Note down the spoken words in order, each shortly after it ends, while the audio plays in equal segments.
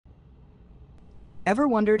Ever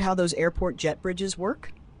wondered how those airport jet bridges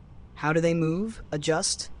work? How do they move,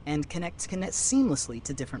 adjust, and connect seamlessly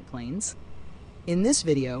to different planes? In this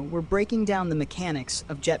video, we're breaking down the mechanics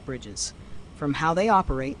of jet bridges, from how they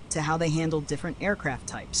operate to how they handle different aircraft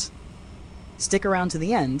types. Stick around to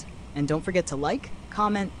the end, and don't forget to like,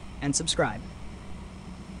 comment, and subscribe.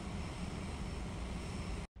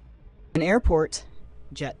 An airport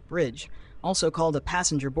jet bridge, also called a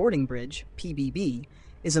passenger boarding bridge, PBB,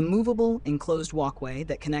 is a movable, enclosed walkway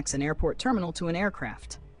that connects an airport terminal to an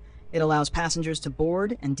aircraft. It allows passengers to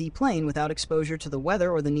board and deplane without exposure to the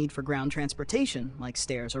weather or the need for ground transportation, like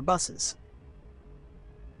stairs or buses.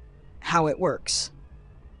 How it works.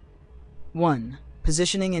 1.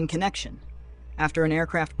 Positioning and connection. After an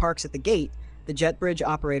aircraft parks at the gate, the jet bridge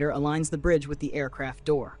operator aligns the bridge with the aircraft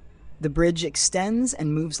door. The bridge extends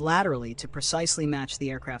and moves laterally to precisely match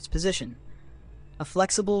the aircraft's position. A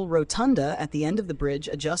flexible rotunda at the end of the bridge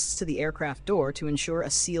adjusts to the aircraft door to ensure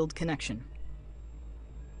a sealed connection.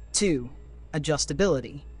 2.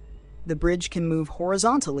 Adjustability. The bridge can move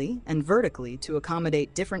horizontally and vertically to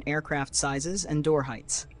accommodate different aircraft sizes and door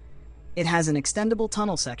heights. It has an extendable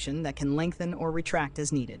tunnel section that can lengthen or retract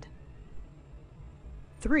as needed.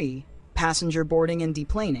 3. Passenger boarding and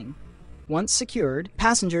deplaning. Once secured,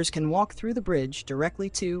 passengers can walk through the bridge directly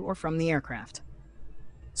to or from the aircraft.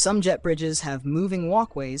 Some jet bridges have moving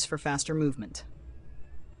walkways for faster movement.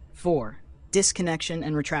 4. Disconnection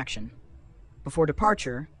and retraction. Before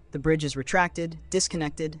departure, the bridge is retracted,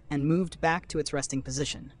 disconnected, and moved back to its resting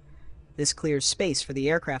position. This clears space for the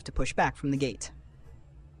aircraft to push back from the gate.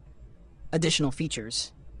 Additional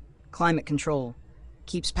features. Climate control.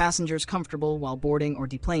 Keeps passengers comfortable while boarding or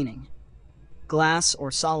deplaning. Glass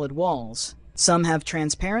or solid walls. Some have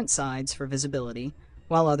transparent sides for visibility,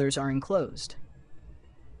 while others are enclosed.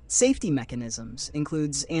 Safety mechanisms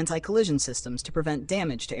includes anti-collision systems to prevent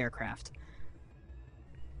damage to aircraft.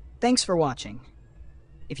 Thanks for watching.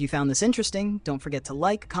 If you found this interesting, don't forget to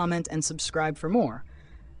like, comment, and subscribe for more.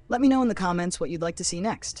 Let me know in the comments what you'd like to see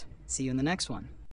next. See you in the next one.